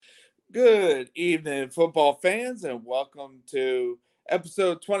Good evening, football fans, and welcome to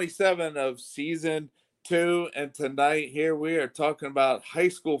episode 27 of season 2. And tonight, here we are talking about high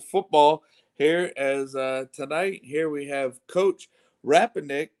school football. Tonight, here we have Coach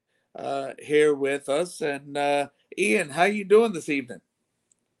Rapinick here with us. And Ian, how you doing this evening?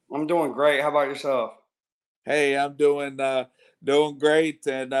 I'm doing great. How about yourself? Hey, I'm doing great.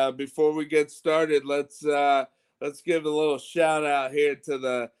 And before we get started, let's give a little shout out here to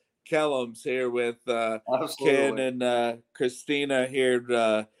the Kellums here with Ken Absolutely. and Christina here,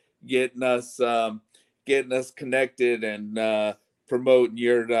 getting us connected and promoting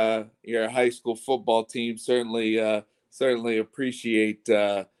your high school football team. Certainly appreciate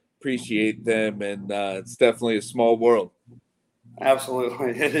them, and it's definitely a small world.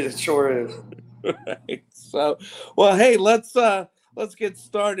 Absolutely. It sure is. Right. So, well, hey, let's get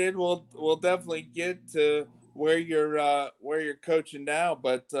started. We'll definitely get to where you're coaching now.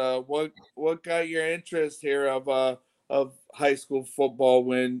 But what got your interest here of high school football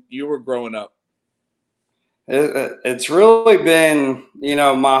when you were growing up? It's really been,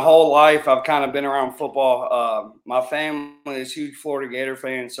 my whole life I've kind of been around football. My family is huge Florida Gator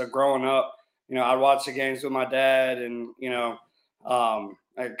fans. So growing up, I'd watch the games with my dad and,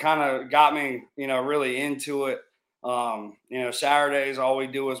 it kind of got me, really into it. Saturdays, all we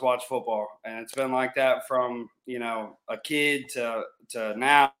do is watch football. And it's been like that from, a kid to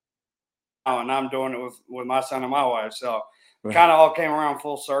now. And I'm doing it with my son and my wife. So Right. kind of all came around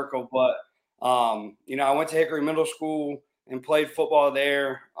full circle. But I went to Hickory Middle School and played football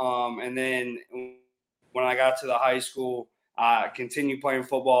there. And then when I got to the high school, I continued playing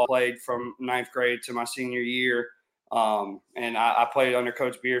football. Played from ninth grade to my senior year. And I played under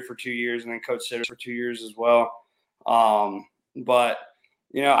Coach Beard for 2 years and then Coach Sitter for 2 years as well. But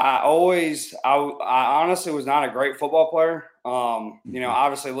I honestly was not a great football player.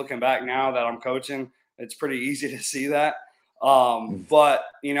 Obviously looking back now that I'm coaching, it's pretty easy to see that. But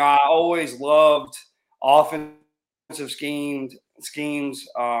I always loved offensive schemes.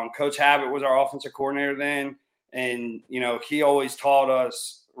 Coach Habit was our offensive coordinator then, and he always taught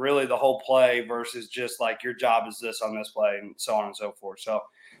us really the whole play versus just like your job is this on this play and so on and so forth. So,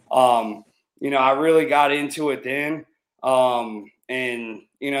 I really got into it then. And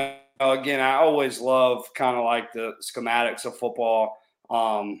again, I always love kind of like the schematics of football.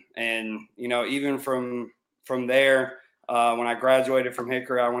 And even from there, when I graduated from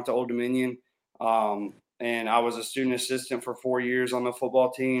Hickory, I went to Old Dominion, and I was a student assistant for 4 years on the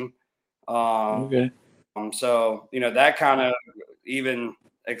football team. Okay. So that kind of even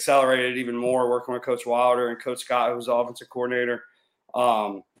accelerated even more working with Coach Wilder and Coach Scott, who was the offensive coordinator.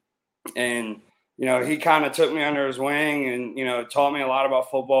 Um, and he kind of took me under his wing and taught me a lot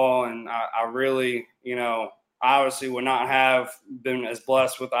about football. And I really, obviously would not have been as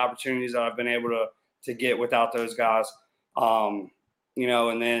blessed with the opportunities that I've been able to get without those guys. And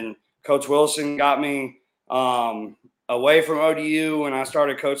then Coach Wilson got me away from ODU and I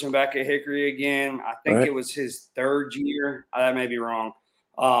started coaching back at Hickory again. I think Right. it was his third year. That may be wrong.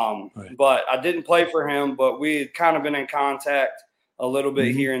 Right. But I didn't play for him, but we had kind of been in contact a little bit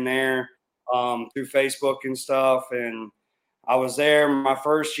Mm-hmm. here and there through Facebook and stuff. And I was there my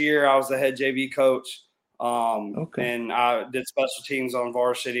first year. I was the head JV coach, Okay. and I did special teams on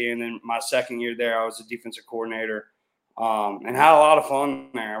varsity. And then my second year there, I was a defensive coordinator, and had a lot of fun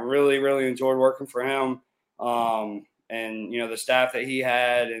there. I really, really enjoyed working for him, and the staff that he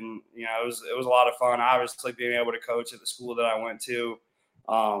had, and it was a lot of fun. Obviously, being able to coach at the school that I went to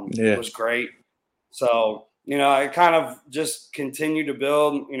Yeah. was great. So, I kind of just continued to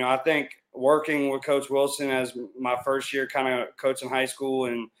build. I think working with Coach Wilson as my first year kind of coaching high school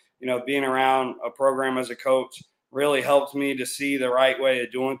and, being around a program as a coach really helped me to see the right way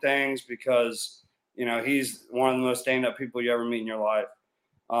of doing things because, he's one of the most stand up people you ever meet in your life.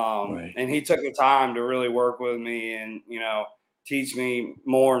 Right. And he took the time to really work with me and, teach me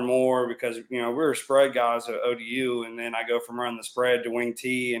more and more because, we were spread guys at ODU. And then I go from running the spread to wing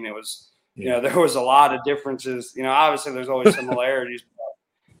T. And it was, Yeah. there was a lot of differences. Obviously there's always similarities. But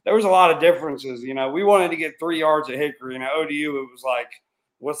there was a lot of differences. We wanted to get 3 yards at Hickory. And at ODU, it was like,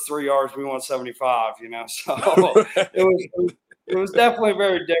 what's 3 yards? We want 75, So it was definitely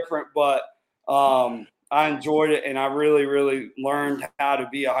very different. But I enjoyed it. And I really, really learned how to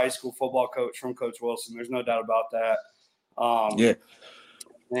be a high school football coach from Coach Wilson. There's no doubt about that. Yeah.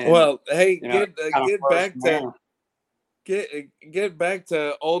 And, Well, hey, it kind of get flows back from to there. get get back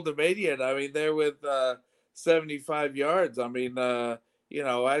to Old Dominion. I mean, they're with 75 yards. I mean, I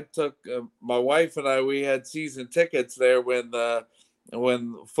took my wife and I. We had season tickets there when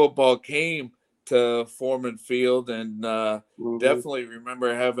football came to Foreman Field, and definitely Mm-hmm.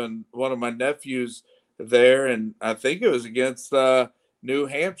 remember having one of my nephews there, and I think it was against New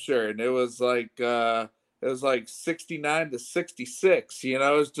Hampshire, and it was like 69-66. You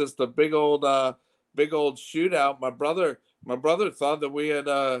know, it was just a big old shootout. My brother thought that we had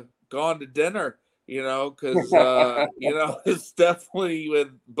gone to dinner. You know, because you know, it's definitely with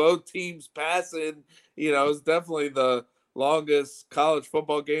both teams passing. You know, it's definitely the longest college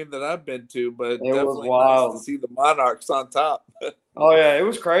football game that I've been to, but It was definitely nice to wild. see the Monarchs on top. Oh yeah, it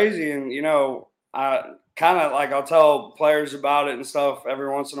was crazy, and you know, I kind of like I'll tell players about it and stuff every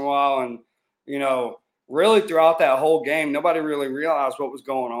once in a while, and you know, really throughout that whole game, nobody really realized what was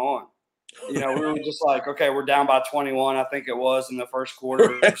going on. You know, we were just like, okay, we're down by 21, I think it was in the first quarter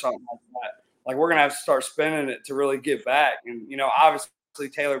or something like that. Like we're gonna have to start spinning it to really get back, and you know, obviously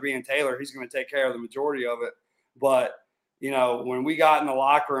Taylor being Taylor, he's gonna take care of the majority of it, but you know, when we got in the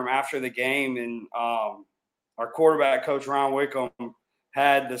locker room after the game and our quarterback coach Ron Wickham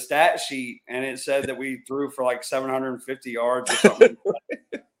had the stat sheet and it said that we threw for like 750 yards or something.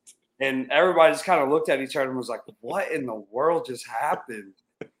 And everybody just kind of looked at each other and was like, what in the world just happened?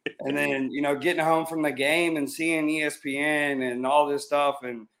 And then, you know, getting home from the game and seeing ESPN and all this stuff.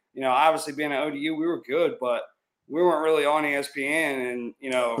 And, you know, obviously being at ODU, we were good, but we weren't really on ESPN. And,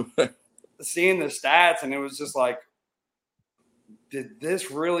 you know, seeing the stats and it was just like, did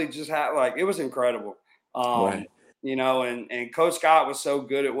this really just happen? Like, it was incredible. Right. You know, and Coach Scott was so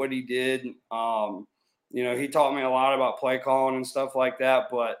good at what he did. You know, he taught me a lot about play calling and stuff like that.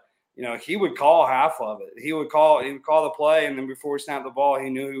 But you know, he would call half of it. He would call the play, and then before he snapped the ball, he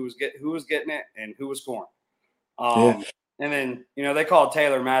knew who was getting it and who was scoring. Yeah. And then you know they called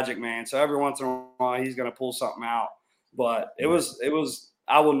Taylor Magic Man, so every once in a while he's going to pull something out. But it was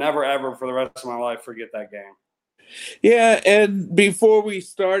I will never ever for the rest of my life forget that game. Yeah, and before we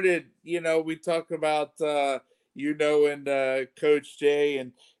started, you know, we talked about you know, and Coach Jay,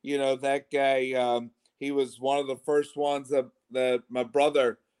 and you know that guy. He was one of the first ones that my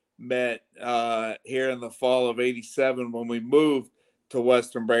brother met here in the fall of '87 when we moved to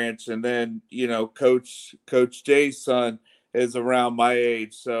Western Branch, and then you know, Coach Jay's son is around my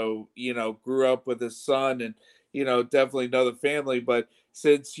age, so you know, grew up with his son, and you know, definitely know the family. But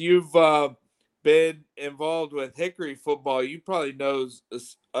since you've been involved with Hickory football, you probably knows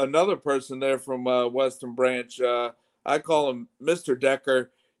another person there from Western Branch. I call him Mr.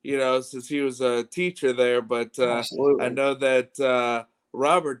 Decker, you know, since he was a teacher there. But I Absolutely. know that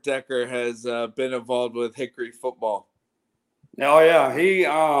Robert Decker has been involved with Hickory football. Oh yeah, he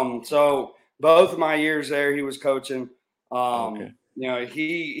so both of my years there, he was coaching. Okay. You know,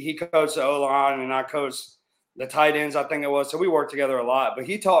 he coached the O line and I coached the tight ends, I think it was. So we worked together a lot. But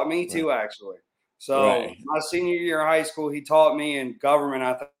he taught me Right. too, actually. So Right. my senior year of high school, he taught me in government,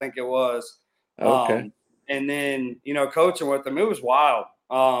 I think it was. Okay. And then you know, coaching with him, it was wild.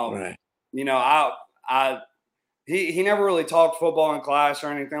 Right. You know, I he never really talked football in class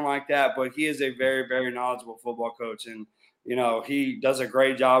or anything like that, but he is a very, very knowledgeable football coach. And, you know, he does a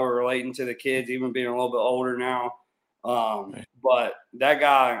great job of relating to the kids, even being a little bit older now. Right. But that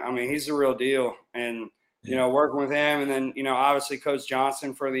guy, I mean, he's the real deal. And, you Yeah. know, working with him and then, you know, obviously Coach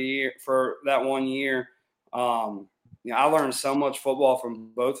Johnson for that 1 year. You know, I learned so much football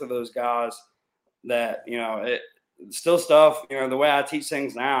from both of those guys that, you know, it still stuff, you know, the way I teach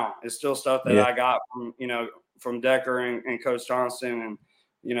things now is still stuff that Yeah. I got from, you know, from Decker and Coach Johnston. And,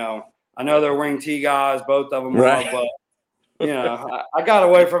 you know, I know they're wing T guys, both of them are, Right. but, you know, I got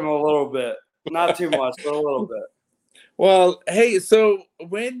away from them a little bit. Not too much, but a little bit. Well, hey, so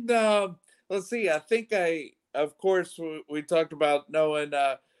when let's see, I think of course we talked about knowing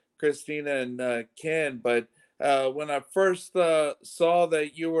Christina and Ken, but when I first saw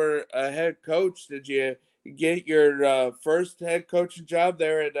that you were a head coach, did you get your first head coaching job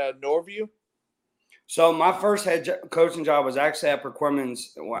there at Norview? So my first coaching job was actually at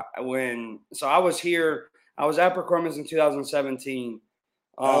Perquimans so I was here. I was at Perquimans in 2017.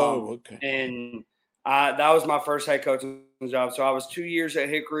 Oh, okay. And that was my first head coaching job. So I was 2 years at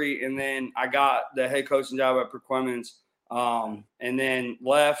Hickory, and then I got the head coaching job at Perquimans, and then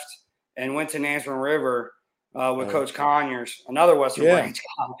left and went to Nansemond River with Oh, Coach Conyers, another Western yeah, Branch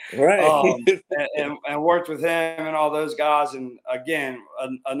guy, right. and worked with him and all those guys. And again,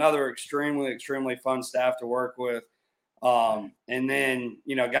 another extremely fun staff to work with. And then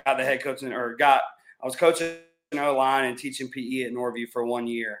you know got the head coaching I was coaching O-line and teaching PE at Norview for 1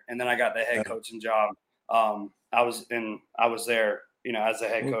 year, and then I got the head coaching job. I was there, you know, as the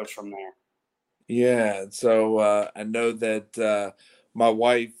head coach from there. Yeah, so I know that my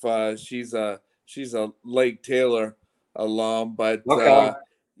wife, she's a Lake Taylor alum, but Okay.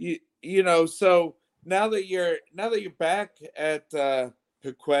 so now that you're back at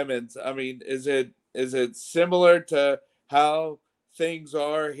Pequemins, I mean, is it similar to how things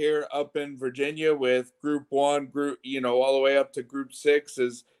are here up in Virginia with Group 1, all the way up to Group 6?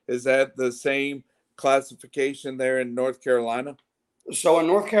 Is that the same classification there in North Carolina? So in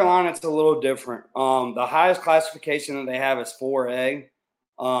North Carolina, it's a little different. The highest classification that they have is 4A,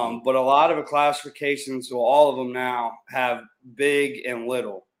 but a lot of the classifications, so all of them now have big and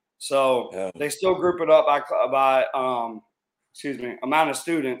little. So they still group it up by amount of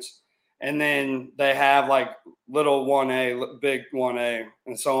students, and then they have like little 1A, big 1A,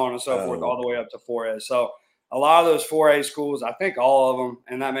 and so on and so forth, all the way up to 4A. So a lot of those 4A schools, I think all of them,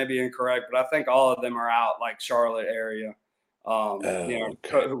 and that may be incorrect, but I think all of them are out like Charlotte area.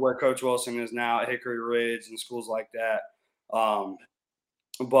 Where Coach Wilson is now at Hickory Ridge and schools like that.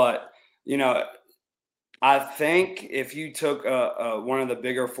 But I think if you took one of the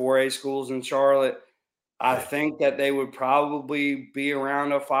bigger 4A schools in Charlotte, I think that they would probably be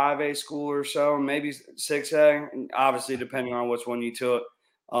around a 5A school or so, maybe 6A, obviously depending on which one you took.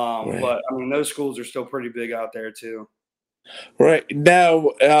 But I mean, those schools are still pretty big out there too. Right now,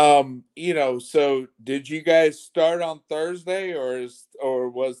 so did you guys start on Thursday, or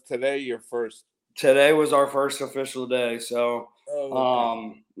was today your first? Today was our first official day, so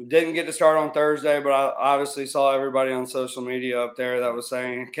didn't get to start on Thursday, but I obviously saw everybody on social media up there that was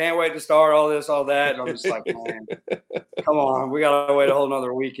saying, "Can't wait to start all this, all that." And I'm just like, man, come on, we got to wait a whole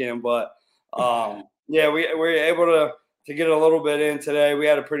nother weekend. But we were able to get a little bit in today. We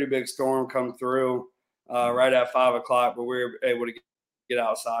had a pretty big storm come through right at 5 o'clock, but we were able to get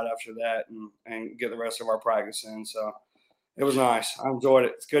outside after that and get the rest of our practice in. So it was nice. I enjoyed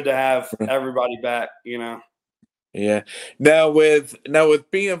it. It's good to have everybody back, Yeah. Now with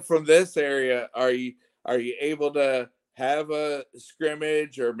being from this area, are you able to have a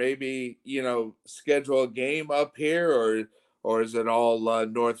scrimmage or maybe, schedule a game up here, or is it all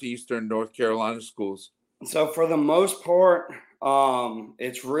northeastern North Carolina schools? So for the most part,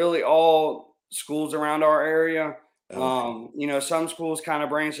 it's really all schools around our area. Some schools kind of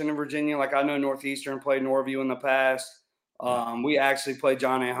branch into Virginia. Like I know Northeastern played Norview in the past. We actually played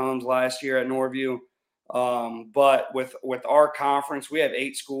John A. Holmes last year at Norview. But with our conference, we have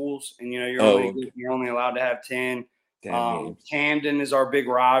 8 schools, and you're only allowed to have 10. Camden is our big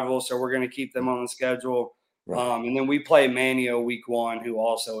rival, so we're going to keep them on the schedule. And then we play Manteo week 1, who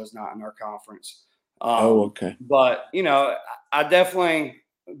also is not in our conference. But I definitely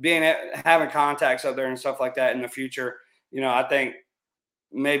having contacts up there and stuff like that in the future. I think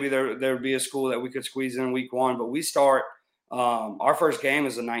maybe there would be a school that we could squeeze in week 1, but we start. Our first game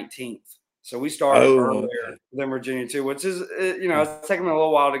is the 19th. So we started earlier than Virginia too, which is, it's taken me a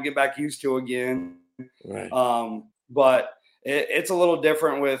little while to get back used to again. But it's a little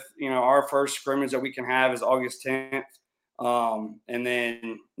different with, our first scrimmage that we can have is August 10th. And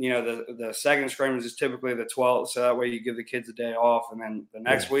then, the second scrimmage is typically the 12th. So that way you give the kids a day off. And then the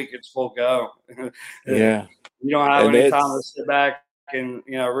next week it's full go. Yeah. You don't have any time to sit back and,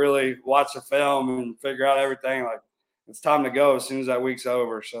 really watch the film and figure out everything. Like it's time to go as soon as that week's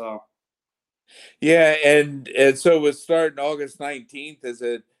over. So. Yeah, and so with starting August 19th,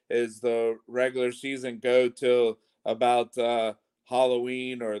 is the regular season go till about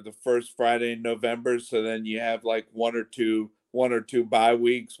Halloween or the first Friday in November? So then you have like one or two bye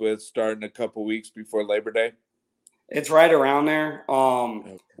weeks with starting a couple weeks before Labor Day. It's right around there.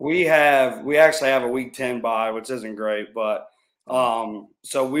 We actually have a week 10 bye, which isn't great, but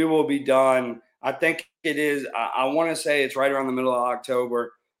so we will be done. I think it is. I want to say it's right around the middle of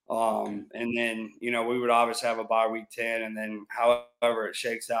October. And then, we would obviously have a bye week 10, and then however it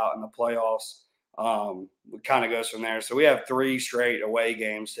shakes out in the playoffs, it kind of goes from there. So we have 3 straight away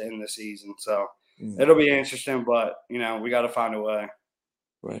games to end the season. So it'll be interesting, but we got to find a way.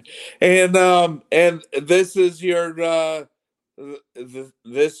 Right. And this is your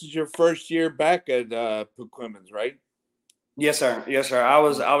first year back at Pequemins, right? Yes, sir. I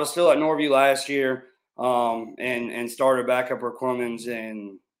was still at Norview last year, and started back at Pequemins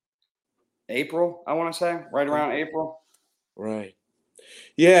in April, I want to say, right around April. Right.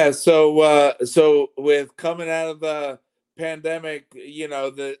 Yeah. So with coming out of the pandemic,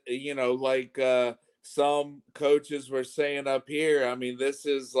 some coaches were saying up here, I mean, this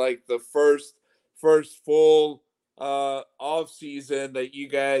is like the first full off season that you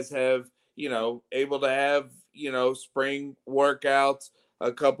guys have, able to have, spring workouts,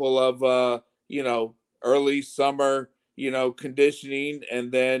 a couple of early summer, conditioning,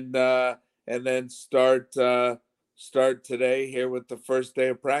 and then start today here with the first day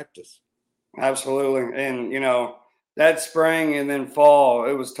of practice. Absolutely. And, that spring and then fall,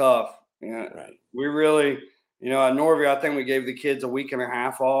 it was tough. Yeah, Right. we really, at Norview, I think we gave the kids a week and a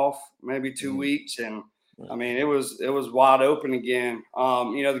half off, maybe 2 Mhm. weeks, and I Right. mean it was wide open again.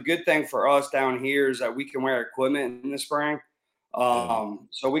 The good thing for us down here is that we can wear equipment in the spring,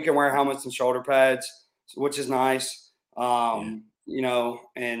 so we can wear helmets and shoulder pads, which is nice. Yeah.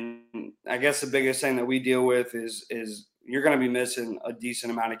 And I guess the biggest thing that we deal with is you're going to be missing a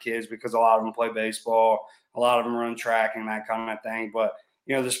decent amount of kids because a lot of them play baseball, a lot of them run track and that kind of thing. But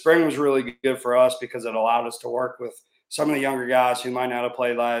the spring was really good for us because it allowed us to work with some of the younger guys who might not have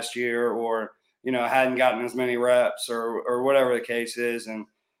played last year or hadn't gotten as many reps or whatever the case is, and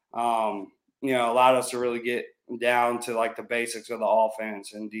allowed us to really get down to like the basics of the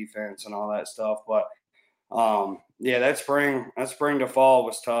offense and defense and all that stuff. But yeah, that spring to fall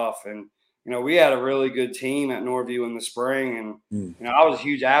was tough, and we had a really good team at Norview in the spring, and Mm. I was a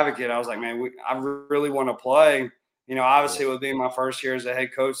huge advocate. I was like, man, I really want to play. Obviously, it would be my first year as a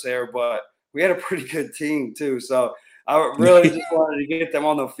head coach there, but we had a pretty good team too. So I really just wanted to get them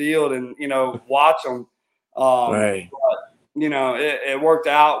on the field and watch them. Right. It worked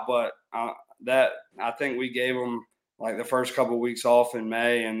out, but that I think we gave them like the first couple of weeks off in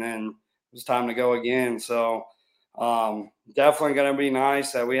May, and then it was time to go again. So definitely going to be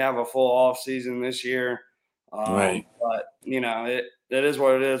nice that we have a full off season this year. Right. But it is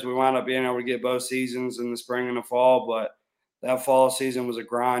what it is. We wound up being able to get both seasons in the spring and the fall, but that fall season was a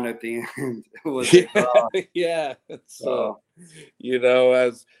grind at the end. It was a grind. Yeah. So,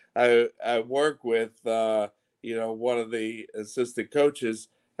 as I work with, one of the assistant coaches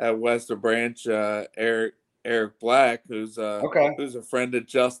at Western Branch, Eric Black, Okay. who's a friend of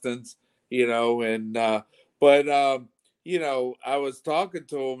Justin's, and but I was talking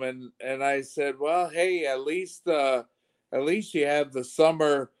to him and I said, well, hey, at least you have the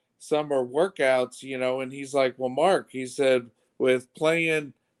summer workouts, and he's like, well, Mark, he said, with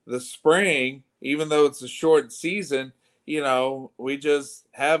playing the spring, even though it's a short season, we just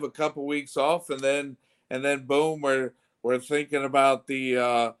have a couple weeks off and then boom, we're thinking about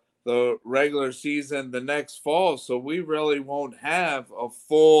the regular season the next fall. So we really won't have a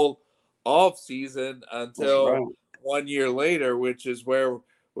full off season That's right. until 1 year later, which is where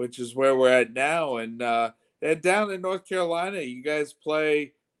we're at now. And down in North Carolina, you guys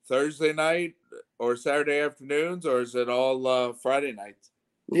play Thursday night or Saturday afternoons, or is it all Friday nights?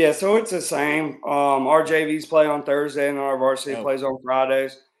 Yeah, so it's the same. Our JVs play on Thursday and our varsity Oh, plays on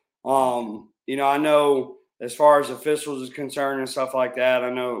Fridays. I know as far as officials is concerned and stuff like that, I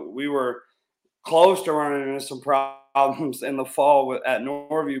know we were close to running into some problems in the fall at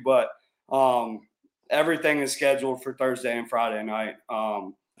Norview, but everything is scheduled for Thursday and Friday night.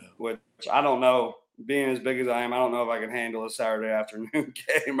 Which I don't know. Being as big as I am, I don't know if I can handle a Saturday afternoon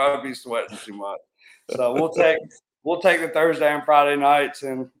game. I'd be sweating too much. So we'll take the Thursday and Friday nights,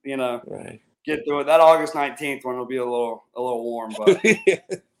 and right. get through it. That August 19th one will be a little warm, but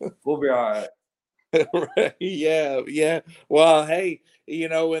we'll be all right. Right. Yeah, yeah. Well, hey,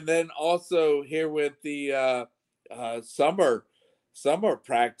 and then also here with the summer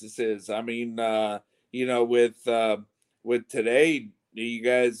practices. I mean, with today, do you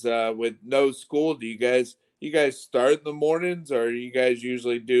guys with no school, do you guys start in the mornings, or you guys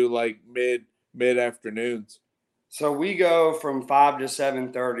usually do like mid afternoons? So we go from 5 to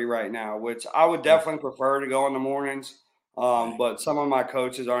 7:30 right now, which I would Oh, definitely prefer to go in the mornings. right. But some of my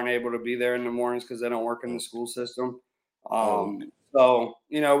coaches aren't able to be there in the mornings because they don't work in the Oh, school system. oh, So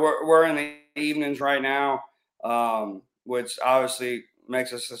we're in the evenings right now, which obviously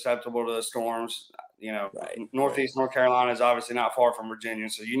makes us susceptible to the storms. right, right. Northeast North Carolina is obviously not far from Virginia,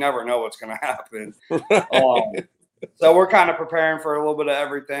 so you never know what's going to happen. Um, Right. so we're kind of preparing for a little bit of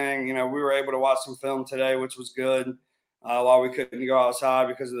everything. We were able to watch some film today, which was good, while we couldn't go outside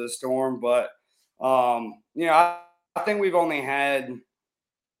because of the storm. But I think we've only had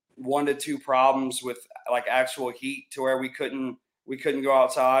 1 to 2 problems with like actual heat to where we couldn't go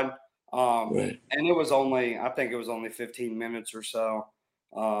outside. Right. And I think it was only 15 minutes or so.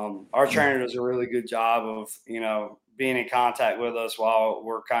 Our trainer does a really good job of being in contact with us while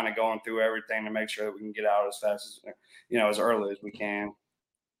we're kind of going through everything to make sure that we can get out as fast as early as we can.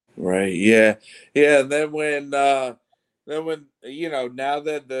 Right. Yeah. Yeah. And then when now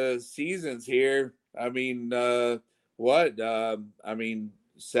that the season's here, I mean, what? I mean,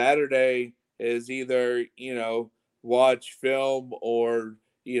 Saturday is either, watch film or,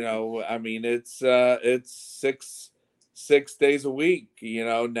 I mean, it's six days a week,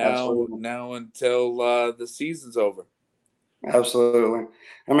 now Absolutely. now until the season's over. Absolutely.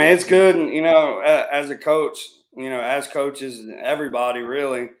 I mean, it's good, and as a coach, as coaches, everybody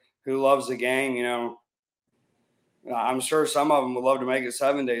really who loves the game, I'm sure some of them would love to make it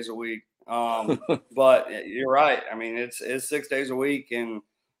 7 days a week. But you're right. I mean, it's 6 days a week, and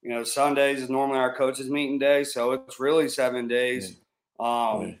Sundays is normally our coaches' meeting day, so it's really 7 days.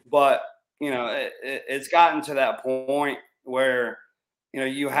 Right. But it's gotten to that point where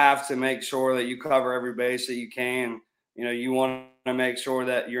you have to make sure that you cover every base that you can. You want to make sure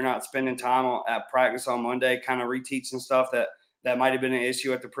that you're not spending time at practice on Monday, kind of reteaching stuff that might have been an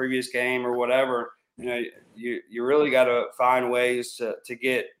issue at the previous game or whatever. You really got to find ways to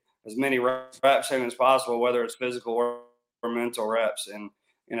get as many reps in as possible, whether it's physical or mental reps. And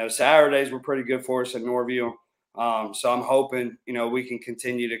Saturdays were pretty good for us at Norview. So I'm hoping we can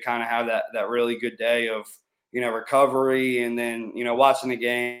continue to kind of have that really good day of recovery, and then watching the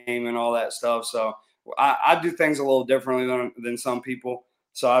game and all that stuff. So I do things a little differently than some people.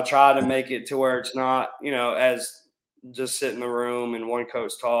 So I try to make it to where it's not as just sit in the room and one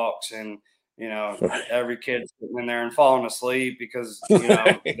coach talks and every kid's sitting in there and falling asleep because they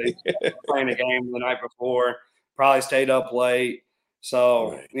playing a game the night before, probably stayed up late.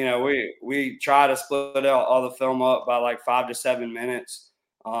 So we try to split out all the film up by like 5 to 7 minutes.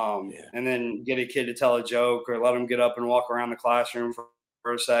 And then get a kid to tell a joke or let them get up and walk around the classroom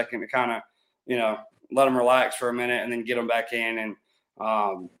for a second to kind of, let them relax for a minute and then get them back in and,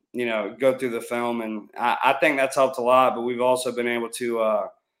 go through the film. And I think that's helped a lot, but we've also been able to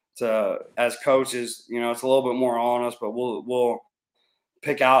as coaches, it's a little bit more on us, but we'll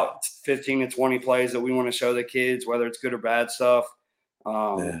pick out 15 to 20 plays that we want to show the kids, whether it's good or bad stuff,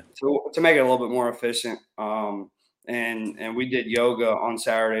 to make it a little bit more efficient. And we did yoga on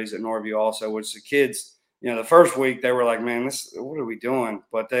Saturdays at Norview also, which the kids, the first week they were like, man, what are we doing?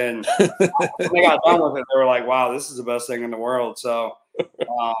 But then when they got done with it, they were like, wow, this is the best thing in the world. So,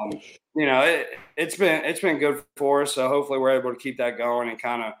 it's been good for us. So hopefully we're able to keep that going and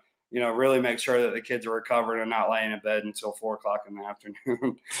kind of, really make sure that the kids are recovered and not laying in bed until 4:00 in the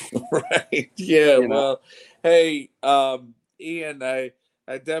afternoon. Right. Yeah. Well, hey, Ian, I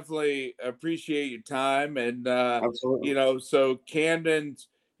definitely appreciate your time, and Absolutely. so Camden's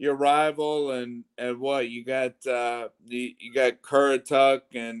your rival, and what you got? You got Currituck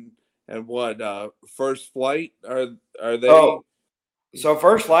and what? First Flight are they? So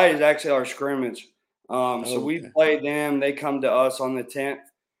First Flight is actually our scrimmage. So we Okay. played them. They come to us on the 10th.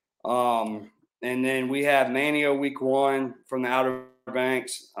 And then we have Mania week 1 from the Outer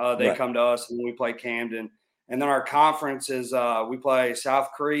Banks. They come to us, and then we play Camden. And then our conference is we play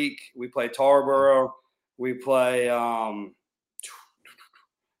South Creek, we play Tarboro, we play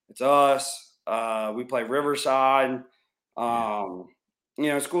it's us, we play Riverside,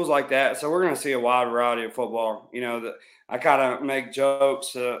 schools like that. So we're going to see a wide variety of football. I kind of make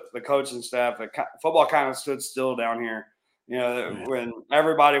jokes to the coaching staff that football kind of stood still down here. When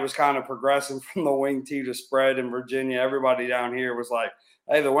everybody was kind of progressing from the wing tee to spread in Virginia, everybody down here was like,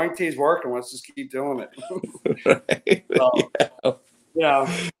 hey, the wing tee's working. Let's just keep doing it.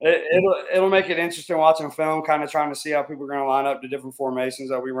 It'll make it interesting watching film, kind of trying to see how people are going to line up to different formations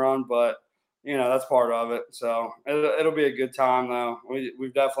that we run. But, that's part of it. So it'll be a good time, though.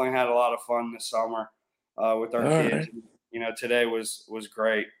 We've definitely had a lot of fun this summer with our kids. Right. Today was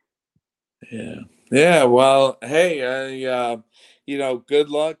great. Yeah. Yeah. Well, hey, good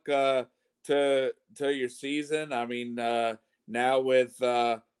luck to your season. I mean, now with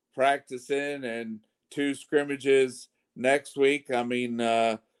practicing and 2 scrimmages next week. I mean,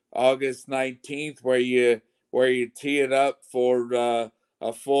 August 19th, where you tee it up for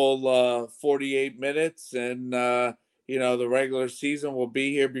a full 48 minutes, and the regular season will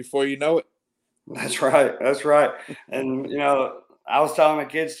be here before you know it. That's right. That's right. And I was telling the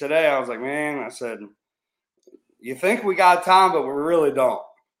kids today, I was like, man, I said, you think we got time, but we really don't.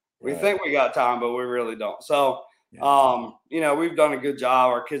 We think we got time, but we really don't. So, we've done a good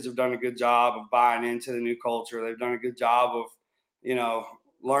job. Our kids have done a good job of buying into the new culture. They've done a good job of,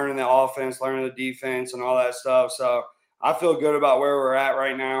 learning the offense, learning the defense, and all that stuff. So I feel good about where we're at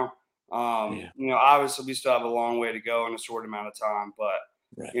right now. Obviously we still have a long way to go in a short amount of time, but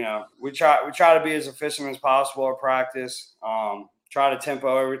we try to be as efficient as possible at practice. Try to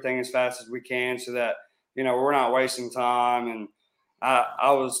tempo everything as fast as we can so that we're not wasting time. And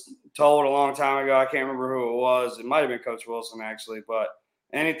I was told a long time ago, I can't remember who it was. It might have been Coach Wilson actually, but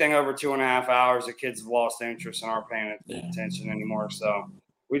anything over 2.5 hours, the kids have lost interest and aren't paying attention anymore. So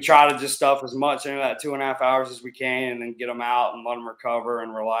we try to just stuff as much into that 2.5 hours as we can, and then get them out and let them recover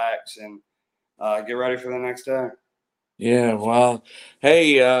and relax and get ready for the next day. Yeah, well,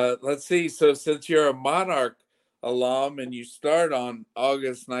 hey, let's see. So since you're a Monarch alum and you start on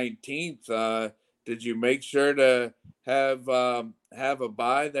August 19th, did you make sure to have a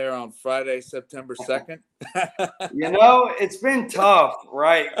bye there on Friday, September 2nd? It's been tough,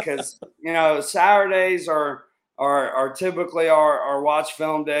 right? Because Saturdays are typically our watch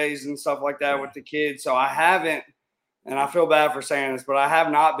film days and stuff like that with the kids. So I haven't, and I feel bad for saying this, but I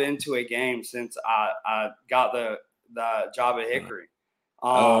have not been to a game since I got the job at Hickory.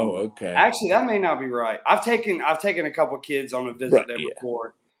 Okay. Actually, that may not be right. I've taken a couple kids on a visit there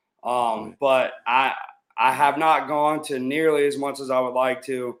before, but I have not gone to nearly as much as I would like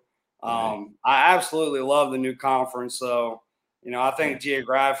to. I absolutely love the new conference, so I think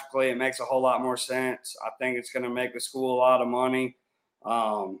geographically it makes a whole lot more sense. I think it's going to make the school a lot of money.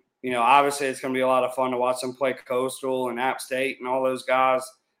 Obviously it's going to be a lot of fun to watch them play Coastal and App State and all those guys.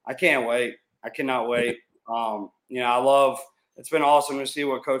 I can't wait. I cannot wait. It's been awesome to see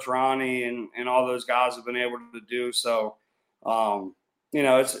what Coach Ronnie and all those guys have been able to do. So,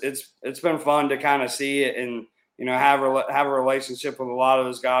 it's been fun to kind of see it and, have a relationship with a lot of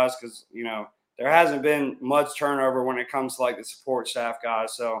those guys because, there hasn't been much turnover when it comes to like the support staff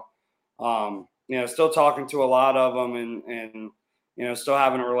guys. So, still talking to a lot of them and still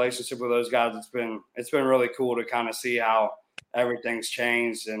having a relationship with those guys. It's been really cool to kind of see how everything's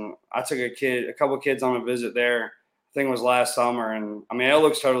changed. And I took a couple of kids on a visit there. I think it was last summer, and I mean it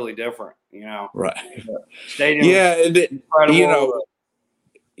looks totally different, Right. The stadium, incredible.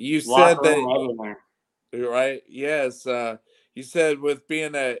 You said that, right? Yes, you said with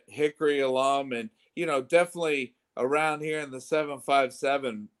being a Hickory alum, and definitely around here in the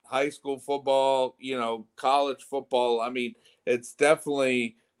 757, high school football, college football. I mean, it's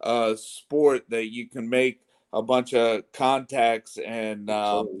definitely a sport that you can make a bunch of contacts and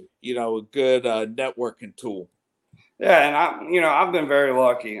a good networking tool. Yeah, and I've been very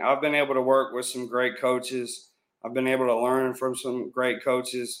lucky. I've been able to work with some great coaches. I've been able to learn from some great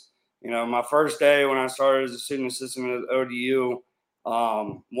coaches. My first day when I started as a student assistant at ODU,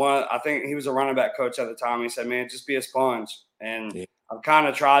 I think he was a running back coach at the time. He said, "Man, just be a sponge." And I've kind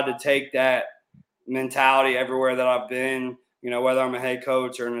of tried to take that mentality everywhere that I've been. Whether I'm a head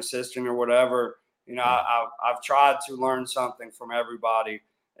coach or an assistant or whatever. I've tried to learn something from everybody.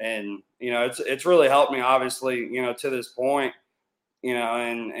 And, it's really helped me, obviously, to this point,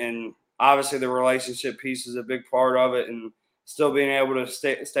 and obviously the relationship piece is a big part of it and still being able to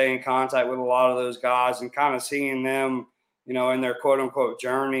stay in contact with a lot of those guys and kind of seeing them, in their quote unquote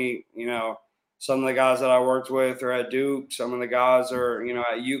journey. Some of the guys that I worked with are at Duke. Some of the guys are,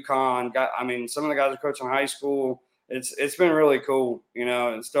 at UConn. Some of the guys are coaching high school. It's been really cool,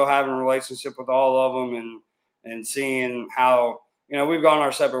 and still having a relationship with all of them and seeing how, we've gone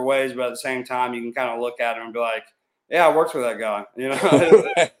our separate ways, but at the same time, you can kind of look at him and be like, yeah, I worked with that guy.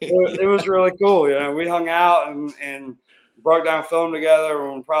 It was really cool. We hung out and broke down film together. We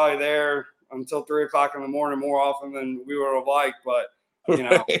were probably there until 3:00 in the morning more often than we would have liked. But,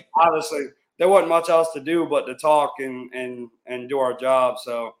 obviously there wasn't much else to do but to talk and do our job.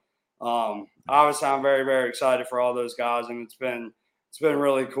 So, obviously I'm very, very excited for all those guys. And it's been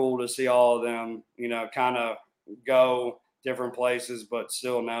really cool to see all of them, kind of go different places, but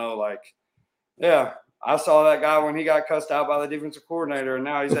still know, like, yeah, I saw that guy when he got cussed out by the defensive coordinator, and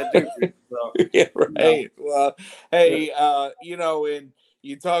now he's at Duke. So, yeah, right. Well, hey, and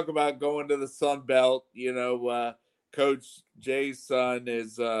you talk about going to the Sun Belt. Coach Jay's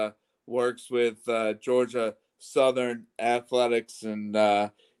son works with Georgia Southern Athletics, and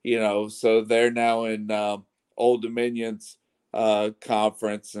so they're now in Old Dominion's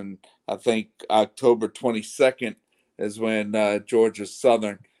conference, and I think October 22nd is when Georgia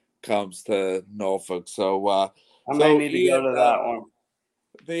Southern comes to Norfolk. So I may need to go to that one.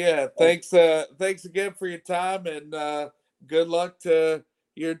 Yeah, thanks again for your time, and good luck to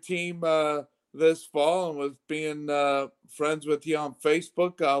your team this fall. And with being friends with you on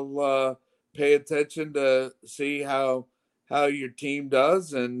Facebook, I'll pay attention to see how your team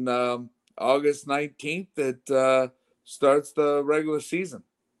does. And August 19th, it starts the regular season.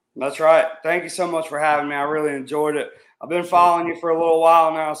 That's right. Thank you so much for having me. I really enjoyed it. I've been following you for a little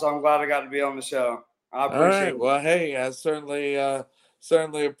while now, so I'm glad I got to be on the show. I appreciate it. Well, hey, I certainly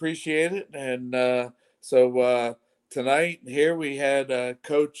appreciate it. And so tonight here we had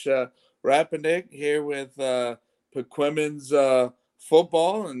Coach Rappendick here with Paquimans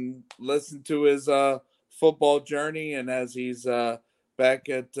football, and listen to his football journey. And as he's back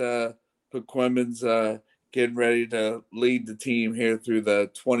at Paquimans, getting ready to lead the team here through the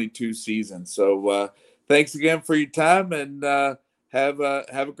 22 season. So thanks again for your time, and have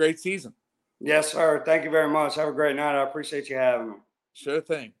a great season. Yes, sir. Thank you very much. Have a great night. I appreciate you having me. Sure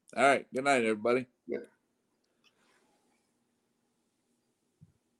thing. All right. Good night, everybody. Good.